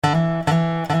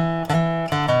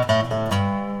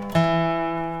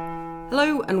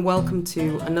and welcome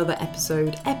to another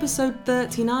episode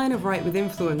 39 of Write with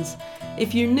Influence.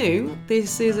 If you're new,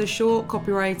 this is a short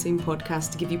copywriting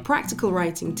podcast to give you practical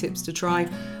writing tips to try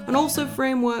and also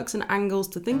frameworks and angles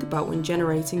to think about when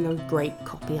generating those great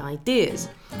copy ideas.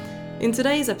 In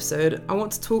today's episode, I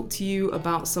want to talk to you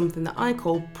about something that I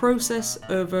call process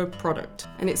over product,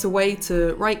 and it's a way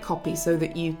to write copy so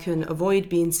that you can avoid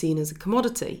being seen as a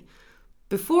commodity.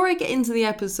 Before I get into the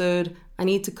episode, I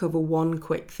need to cover one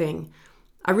quick thing.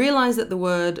 I realise that the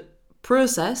word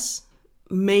process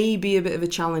may be a bit of a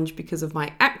challenge because of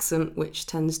my accent, which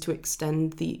tends to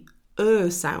extend the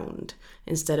sound.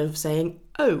 Instead of saying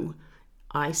O,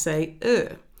 I say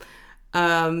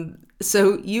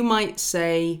So you might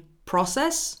say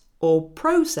process or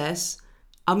process.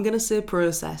 I'm going to say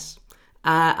process.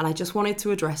 And I just wanted to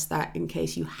address that in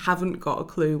case you haven't got a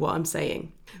clue what I'm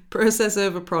saying. Process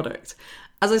over product.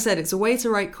 As I said, it's a way to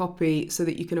write copy so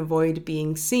that you can avoid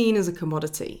being seen as a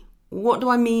commodity. What do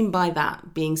I mean by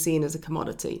that, being seen as a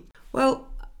commodity? Well,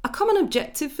 a common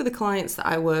objective for the clients that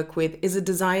I work with is a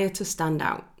desire to stand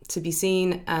out, to be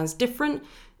seen as different,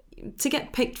 to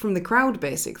get picked from the crowd,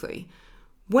 basically.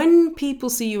 When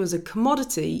people see you as a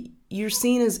commodity, you're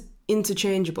seen as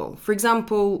interchangeable. For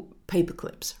example, paper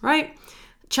clips, right?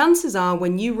 Chances are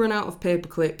when you run out of paper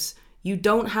clips, you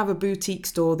don't have a boutique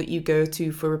store that you go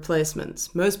to for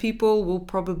replacements. Most people will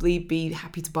probably be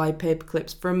happy to buy paper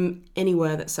clips from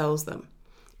anywhere that sells them.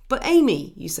 But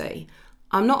Amy, you say,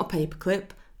 I'm not a paperclip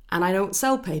and I don't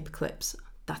sell paper clips.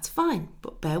 That's fine,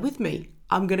 but bear with me.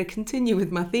 I'm going to continue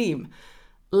with my theme.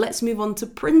 Let's move on to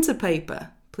printer paper.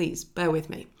 Please, bear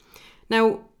with me.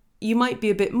 Now, you might be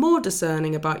a bit more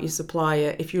discerning about your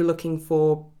supplier if you're looking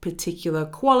for particular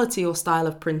quality or style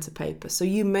of printer paper. So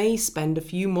you may spend a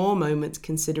few more moments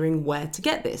considering where to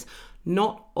get this.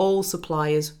 Not all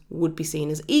suppliers would be seen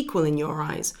as equal in your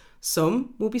eyes.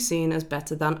 Some will be seen as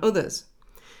better than others.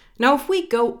 Now, if we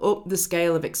go up the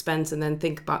scale of expense and then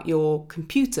think about your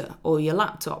computer or your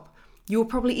laptop, you're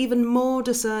probably even more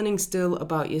discerning still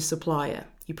about your supplier.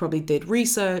 You probably did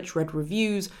research, read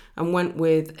reviews, and went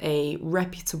with a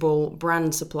reputable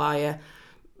brand supplier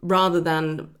rather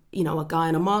than, a guy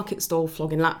in a market stall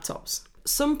flogging laptops.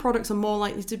 Some products are more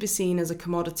likely to be seen as a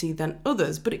commodity than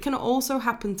others, but it can also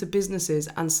happen to businesses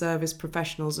and service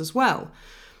professionals as well.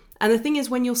 And the thing is,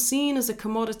 when you're seen as a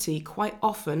commodity, quite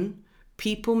often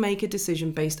people make a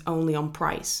decision based only on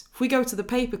price. If we go to the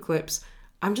paper clips,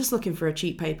 I'm just looking for a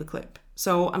cheap paper clip,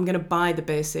 so I'm going to buy the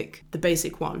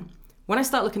basic one. When I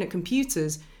start looking at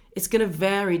computers, it's going to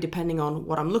vary depending on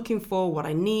what I'm looking for, what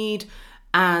I need.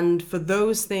 And for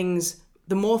those things,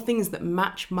 the more things that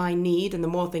match my need and the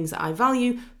more things that I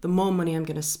value, the more money I'm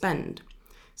going to spend.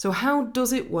 So how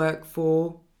does it work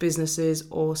for businesses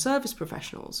or service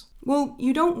professionals? Well,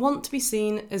 you don't want to be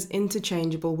seen as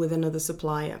interchangeable with another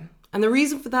supplier. And the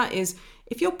reason for that is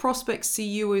if your prospects see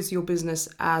you as your business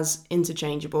as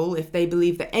interchangeable, if they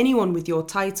believe that anyone with your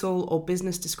title or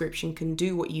business description can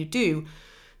do what you do,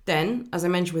 then, as I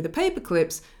mentioned with the paper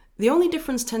clips, the only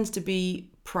difference tends to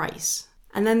be price.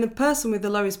 And then the person with the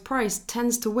lowest price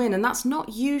tends to win, and that's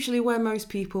not usually where most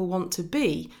people want to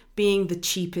be, being the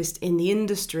cheapest in the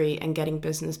industry and getting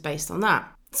business based on that.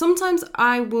 Sometimes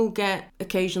I will get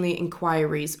occasionally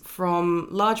inquiries from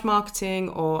large marketing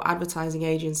or advertising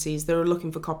agencies that are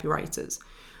looking for copywriters,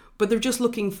 but they're just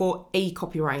looking for a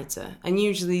copywriter. And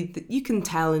usually you can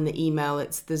tell in the email,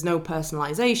 there's no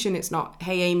personalization. It's not,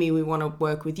 hey, Amy, we want to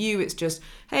work with you. It's just,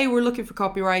 hey, we're looking for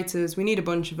copywriters. We need a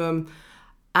bunch of them.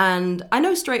 And I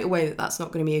know straight away that that's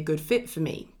not going to be a good fit for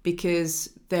me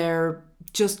because they're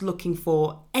just looking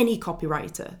for any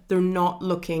copywriter. They're not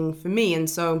looking for me. And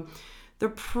so they're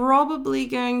probably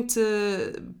going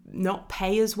to not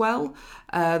pay as well.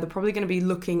 They're probably going to be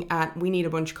looking at, we need a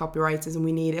bunch of copywriters and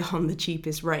we need it on the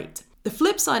cheapest rate. The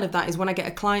flip side of that is when I get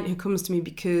a client who comes to me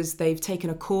because they've taken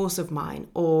a course of mine,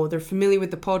 or they're familiar with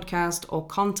the podcast or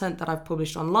content that I've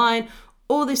published online,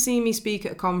 or they see me speak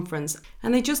at a conference,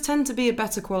 and they just tend to be a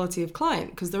better quality of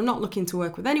client because they're not looking to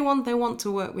work with anyone, they want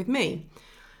to work with me.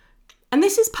 And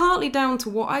this is partly down to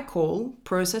what I call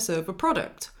process over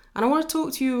product. And I want to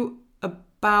talk to you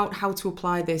about how to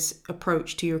apply this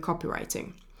approach to your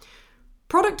copywriting.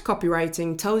 Product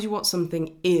copywriting tells you what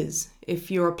something is. If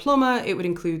you're a plumber, it would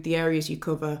include the areas you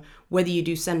cover, whether you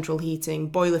do central heating,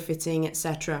 boiler fitting,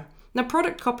 etc. Now,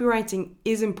 product copywriting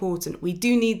is important. We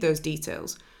do need those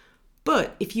details.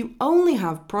 But if you only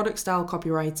have product style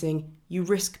copywriting, you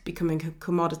risk becoming a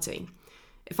commodity.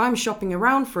 If I'm shopping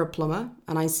around for a plumber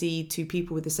and I see two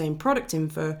people with the same product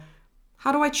info,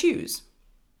 how do I choose?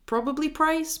 Probably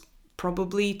price,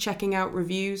 probably checking out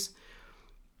reviews.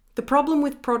 The The problem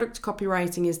with product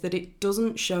copywriting is that it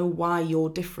doesn't show why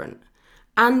you're different.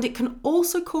 And it can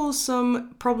also cause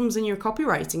some problems in your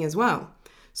copywriting as well.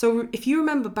 So if you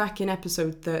remember back in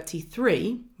episode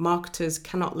 33, Marketers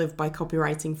Cannot Live by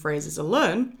Copywriting Phrases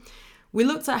Alone, we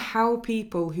looked at how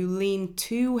people who lean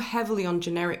too heavily on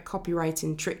generic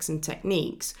copywriting tricks and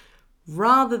techniques,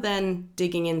 rather than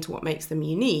digging into what makes them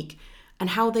unique, and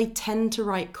how they tend to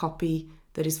write copy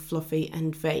that is fluffy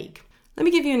and vague. Let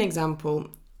me give you an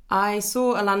example. I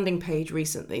saw a landing page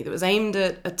recently that was aimed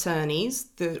at attorneys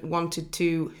who wanted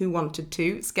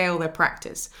to scale their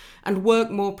practice and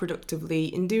work more productively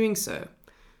in doing so.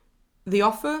 The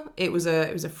offer, it was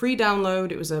a free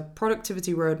download, it was a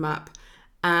productivity roadmap,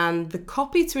 and the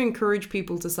copy to encourage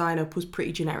people to sign up was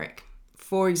pretty generic.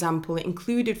 For example, it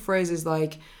included phrases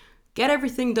like, get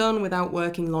everything done without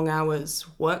working long hours,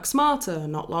 work smarter,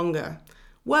 not longer,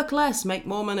 work less, make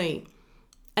more money.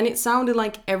 And it sounded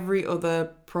like every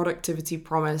other productivity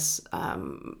promise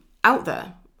out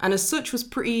there, and as such was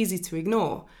pretty easy to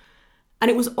ignore. And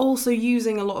it was also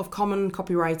using a lot of common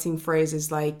copywriting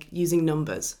phrases like using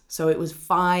numbers. So it was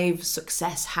 5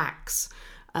 success hacks.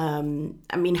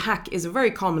 Hack is a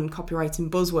very common copywriting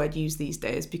buzzword used these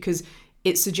days because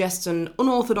it suggests an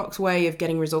unorthodox way of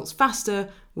getting results faster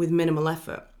with minimal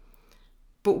effort.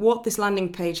 But what this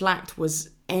landing page lacked was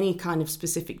any kind of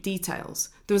specific details.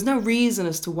 There was no reason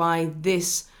as to why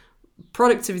this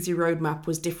productivity roadmap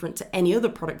was different to any other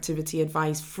productivity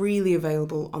advice freely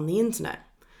available on the internet.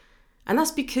 And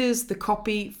that's because the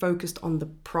copy focused on the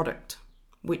product,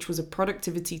 which was a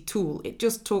productivity tool. It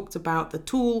just talked about the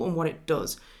tool and what it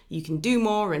does. You can do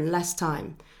more in less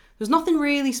time. There's nothing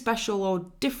really special or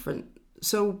different,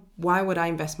 so why would I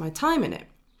invest my time in it?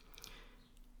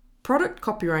 Product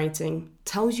copywriting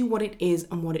tells you what it is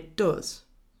and what it does.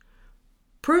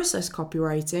 Process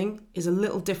copywriting is a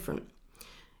little different.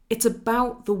 It's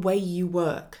about the way you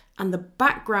work and the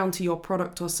background to your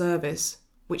product or service,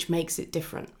 which makes it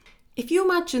different. If you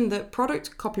imagine that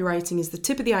product copywriting is the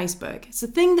tip of the iceberg, it's the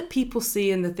thing that people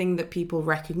see and the thing that people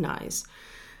recognize.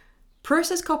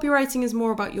 Process copywriting is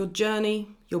more about your journey,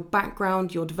 your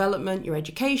background, your development, your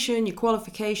education, your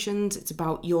qualifications. It's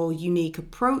about your unique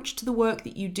approach to the work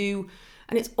that you do.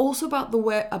 And it's also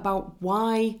about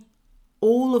why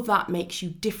all of that makes you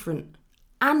different.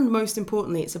 And most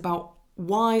importantly, it's about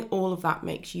why all of that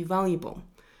makes you valuable.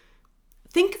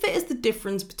 Think of it as the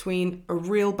difference between a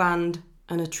real band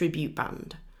and a tribute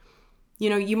band. You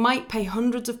know, you might pay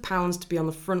hundreds of pounds to be on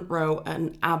the front row at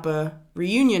an ABBA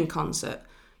reunion concert.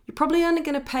 You're probably only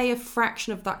going to pay a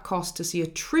fraction of that cost to see a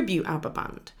tribute ABBA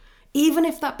band. Even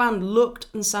if that band looked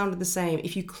and sounded the same,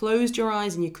 if you closed your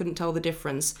eyes and you couldn't tell the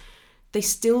difference, they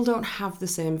still don't have the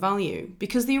same value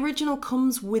because the original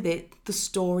comes with it the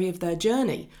story of their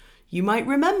journey. You might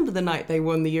remember the night they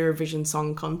won the Eurovision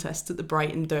Song Contest at the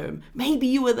Brighton Dome. Maybe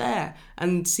you were there,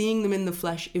 and seeing them in the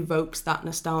flesh evokes that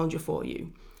nostalgia for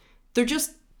you. They're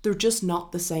just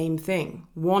not the same thing.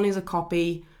 One is a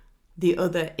copy, the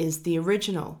other is the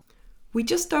original. We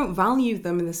just don't value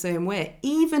them in the same way,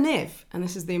 even if, and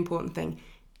this is the important thing,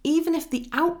 even if the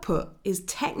output is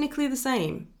technically the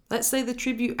same. Let's say the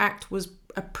tribute act was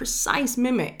a precise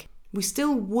mimic. We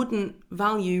still wouldn't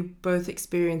value both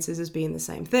experiences as being the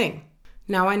same thing.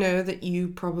 Now, I know that you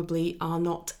probably are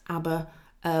not ABBA,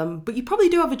 but you probably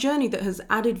do have a journey that has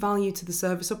added value to the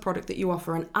service or product that you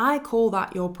offer, and I call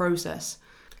that your process.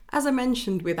 As I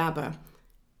mentioned with ABBA,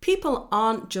 people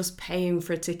aren't just paying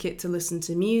for a ticket to listen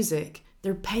to music,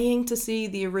 they're paying to see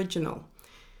the original.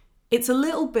 It's a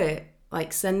little bit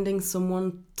like sending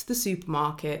someone to the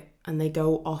supermarket and they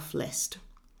go off list.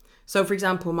 So for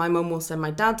example, my mum will send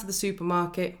my dad to the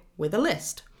supermarket with a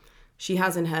list. She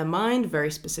has in her mind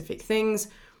very specific things,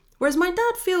 whereas my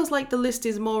dad feels like the list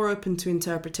is more open to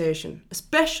interpretation,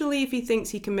 especially if he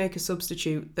thinks he can make a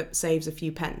substitute that saves a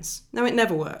few pence. Now, it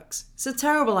never works. It's a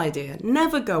terrible idea.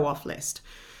 Never go off list.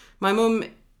 My mum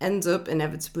ends up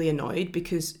inevitably annoyed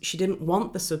because she didn't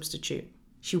want the substitute.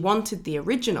 She wanted the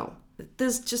original.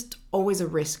 There's just always a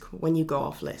risk when you go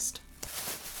off list.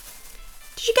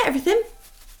 Did you get everything?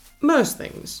 Most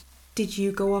things. Did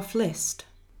you go off list?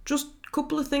 Just a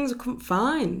couple of things I couldn't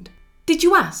find. Did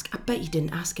you ask? I bet you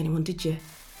didn't ask anyone, did you?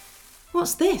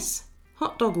 What's this?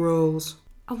 Hot dog rolls.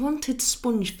 I wanted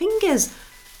sponge fingers.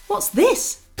 What's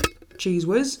this? Cheese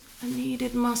whiz. I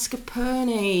needed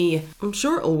mascarpone. I'm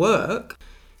sure it'll work.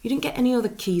 You didn't get any other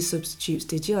key substitutes,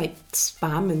 did you? Like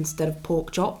spam instead of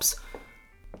pork chops?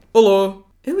 Hello.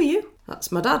 Who are you?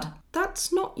 That's my dad.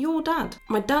 That's not your dad.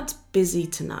 My dad's busy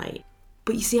tonight.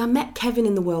 But you see, I met Kevin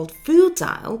in the World Foods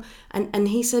aisle and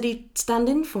he said he'd stand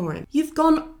in for him. You've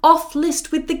gone off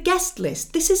list with the guest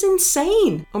list. This is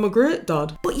insane. I'm a great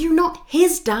dad. But you're not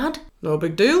his dad. No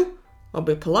big deal. I'll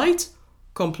be polite,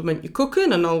 compliment your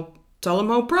cooking, and I'll tell him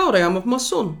how proud I am of my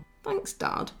son. Thanks,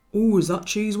 Dad. Ooh, is that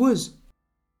cheese whiz?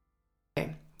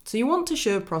 Okay, so you want to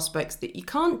show prospects that you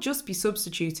can't just be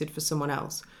substituted for someone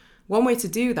else. One way to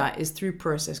do that is through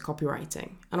process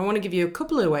copywriting. And I want to give you a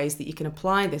couple of ways that you can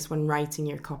apply this when writing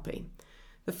your copy.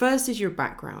 The first is your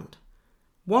background.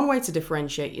 One way to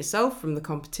differentiate yourself from the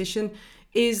competition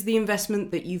is the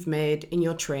investment that you've made in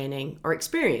your training or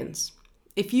experience.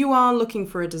 If you are looking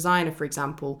for a designer, for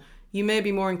example, you may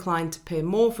be more inclined to pay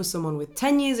more for someone with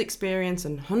 10 years experience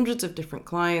and hundreds of different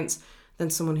clients than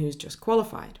someone who's just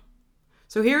qualified.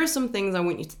 So here are some things I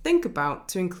want you to think about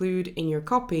to include in your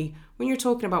copy when you're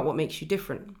talking about what makes you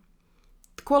different.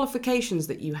 The qualifications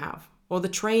that you have, or the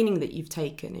training that you've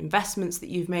taken, investments that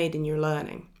you've made in your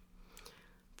learning.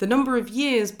 The number of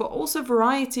years, but also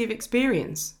variety of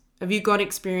experience. Have you got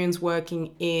experience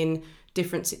working in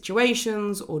different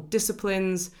situations or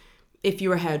disciplines? If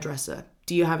you're a hairdresser,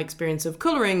 do you have experience of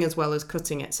colouring as well as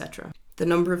cutting, etc.? The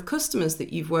number of customers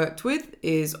that you've worked with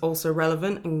is also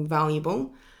relevant and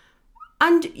valuable.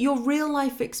 And your real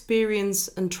life experience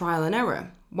and trial and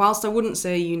error. Whilst I wouldn't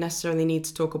say you necessarily need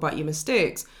to talk about your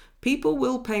mistakes, people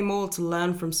will pay more to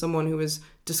learn from someone who has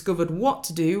discovered what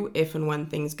to do if and when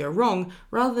things go wrong,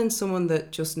 rather than someone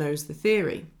that just knows the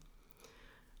theory.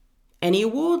 Any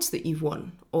awards that you've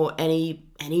won, or any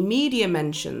media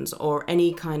mentions, or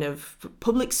any kind of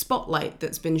public spotlight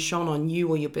that's been shone on you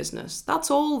or your business,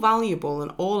 that's all valuable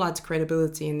and all adds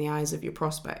credibility in the eyes of your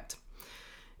prospect.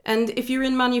 And if you're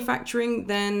in manufacturing,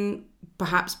 then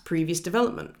perhaps previous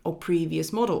development or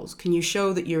previous models. Can you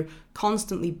show that you're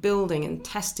constantly building and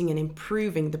testing and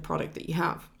improving the product that you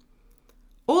have?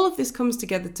 All of this comes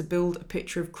together to build a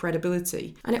picture of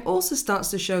credibility, and it also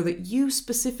starts to show that you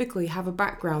specifically have a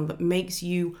background that makes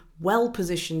you well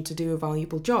positioned to do a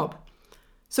valuable job.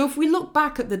 So if we look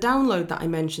back at the download that I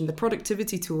mentioned, the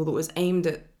productivity tool that was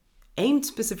aimed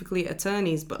specifically at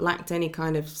attorneys but lacked any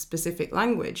kind of specific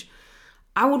language,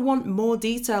 I would want more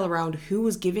detail around who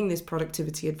was giving this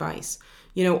productivity advice,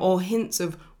 or hints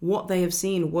of what they have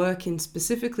seen working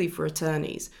specifically for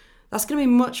attorneys. That's going to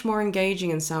be much more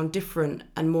engaging and sound different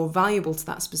and more valuable to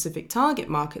that specific target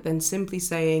market than simply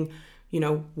saying,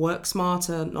 work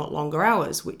smarter, not longer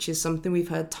hours, which is something we've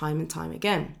heard time and time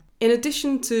again. In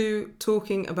addition to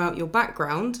talking about your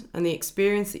background and the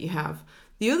experience that you have,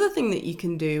 the other thing that you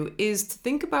can do is to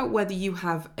think about whether you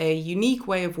have a unique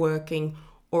way of working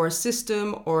or a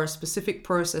system or a specific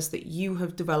process that you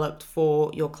have developed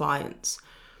for your clients.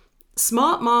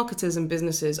 Smart marketers and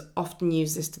businesses often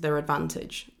use this to their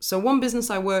advantage. So one business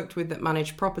I worked with that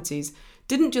managed properties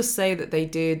didn't just say that they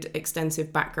did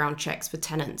extensive background checks for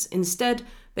tenants. Instead,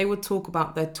 they would talk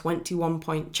about their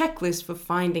 21-point checklist for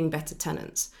finding better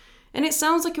tenants. And it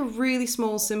sounds like a really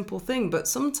small, simple thing, but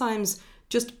sometimes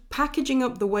just packaging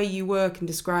up the way you work and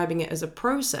describing it as a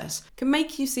process can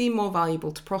make you seem more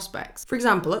valuable to prospects. For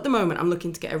example, at the moment, I'm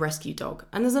looking to get a rescue dog,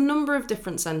 and there's a number of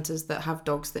different centres that have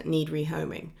dogs that need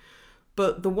rehoming.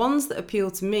 But the ones that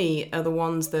appeal to me are the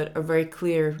ones that are very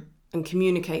clear and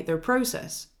communicate their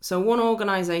process. So one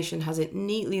organisation has it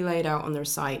neatly laid out on their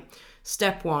site.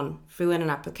 Step 1, fill in an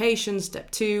application.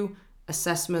 Step 2,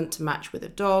 assessment to match with a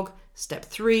dog. Step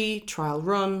 3, trial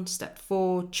run. Step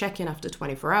 4, check in after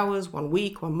 24 hours, 1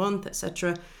 week, 1 month,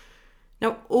 etc.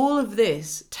 Now, all of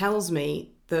this tells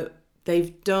me that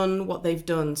they've done what they've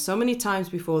done so many times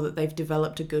before that they've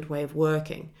developed a good way of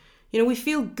working. We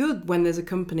feel good when there's a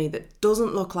company that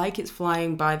doesn't look like it's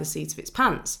flying by the seat of its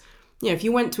pants. If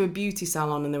you went to a beauty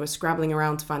salon and they were scrabbling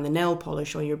around to find the nail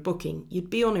polish or your booking, you'd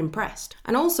be unimpressed.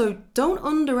 And also, don't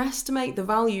underestimate the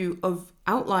value of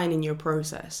outlining your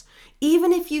process.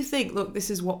 Even if you think, look, this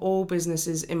is what all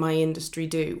businesses in my industry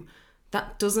do,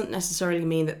 that doesn't necessarily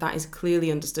mean that that is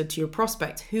clearly understood to your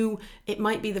prospect, who it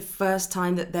might be the first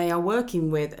time that they are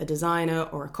working with a designer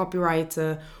or a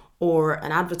copywriter or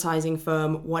an advertising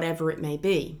firm, whatever it may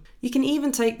be. You can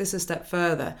even take this a step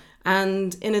further,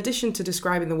 and in addition to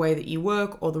describing the way that you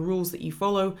work or the rules that you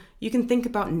follow, you can think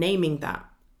about naming that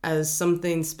as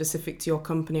something specific to your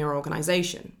company or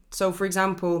organization. So for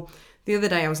example, the other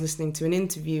day I was listening to an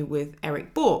interview with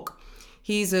Eric Bork.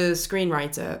 He's a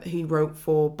screenwriter who wrote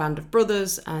for Band of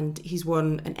Brothers, and he's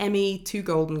won an Emmy, 2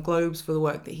 Golden Globes for the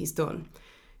work that he's done.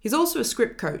 He's also a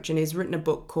script coach, and he's written a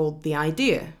book called The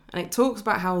Idea, and it talks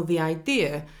about how the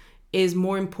idea is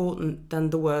more important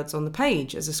than the words on the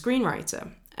page as a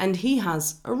screenwriter. And he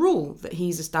has a rule that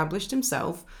he's established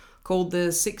himself called the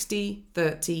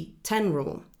 60-30-10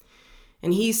 rule.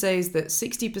 And he says that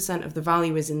 60% of the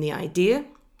value is in the idea,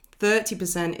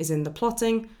 30% is in the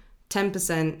plotting,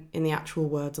 10% in the actual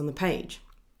words on the page.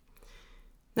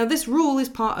 Now, this rule is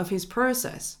part of his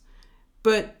process,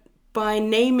 but by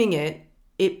naming it,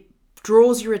 it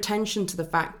draws your attention to the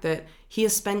fact that he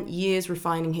has spent years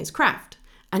refining his craft,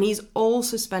 and he's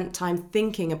also spent time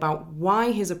thinking about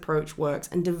why his approach works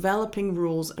and developing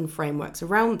rules and frameworks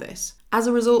around this. As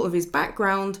a result of his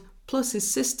background, plus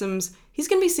his systems, he's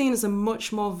going to be seen as a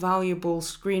much more valuable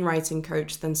screenwriting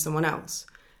coach than someone else.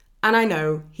 And I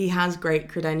know he has great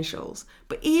credentials,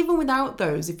 but even without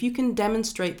those, if you can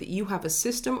demonstrate that you have a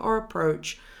system or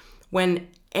approach when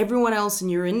everyone else in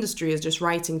your industry is just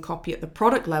writing copy at the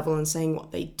product level and saying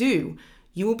what they do,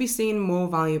 you will be seen more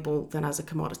valuable than as a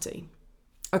commodity.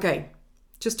 Okay,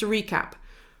 just to recap,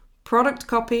 product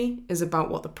copy is about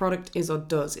what the product is or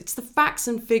does. It's the facts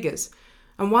and figures.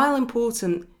 And while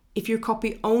important, if your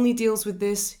copy only deals with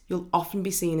this, you'll often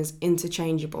be seen as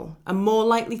interchangeable and more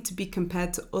likely to be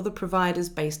compared to other providers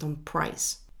based on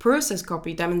price. Process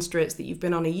copy demonstrates that you've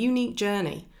been on a unique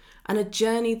journey, and a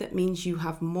journey that means you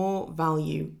have more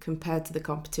value compared to the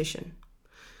competition.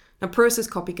 Now, process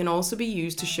copy can also be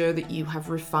used to show that you have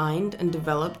refined and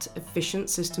developed efficient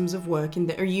systems of working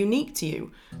that are unique to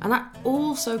you, and that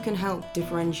also can help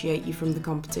differentiate you from the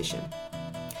competition.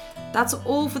 That's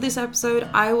all for this episode.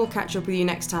 I will catch up with you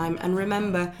next time, and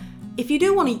remember, if you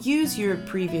do want to use your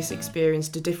previous experience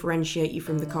to differentiate you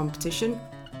from the competition,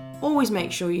 always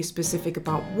make sure you're specific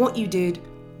about what you did,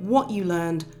 what you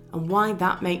learned, and why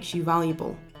that makes you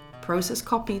valuable. Process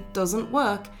copy doesn't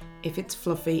work if it's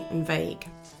fluffy and vague.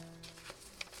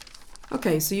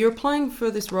 Okay, so you're applying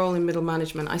for this role in middle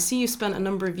management. I see you spent a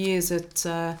number of years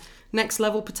at Next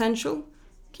Level Potential.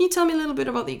 Can you tell me a little bit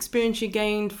about the experience you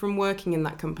gained from working in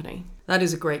that company? That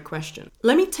is a great question.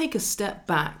 Let me take a step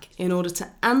back in order to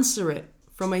answer it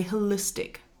from a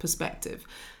holistic perspective.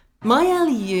 My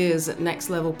early years at Next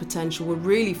Level Potential were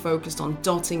really focused on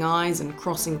dotting I's and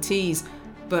crossing T's,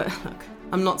 but look,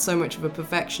 I'm not so much of a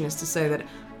perfectionist to say that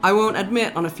I won't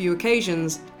admit on a few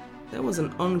occasions there was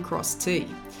an uncrossed T.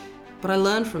 But I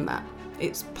learned from that.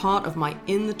 It's part of my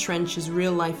in-the-trenches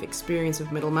real-life experience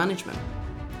of middle management.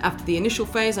 After the initial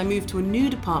phase, I moved to a new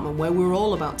department where we were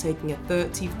all about taking a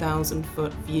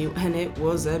 30,000-foot view, and it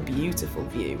was a beautiful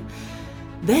view.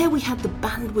 There we had the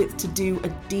bandwidth to do a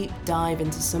deep dive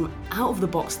into some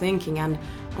out-of-the-box thinking, and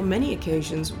on many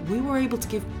occasions, we were able to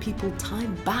give people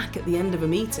time back at the end of a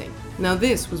meeting. Now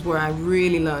this was where I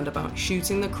really learned about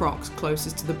shooting the crocs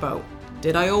closest to the boat.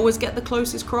 Did I always get the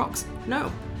closest crocs?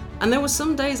 No. And there were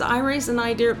some days I raised an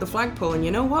idea at the flagpole, and you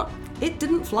know what? It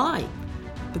didn't fly.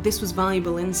 But this was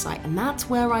valuable insight, and that's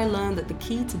where I learned that the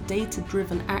key to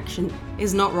data-driven action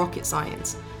is not rocket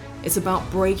science. It's about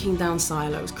breaking down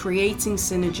silos, creating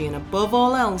synergy, and above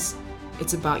all else,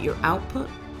 it's about your output,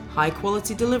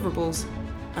 high-quality deliverables,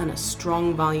 and a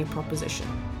strong value proposition.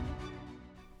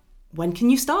 When can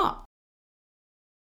you start?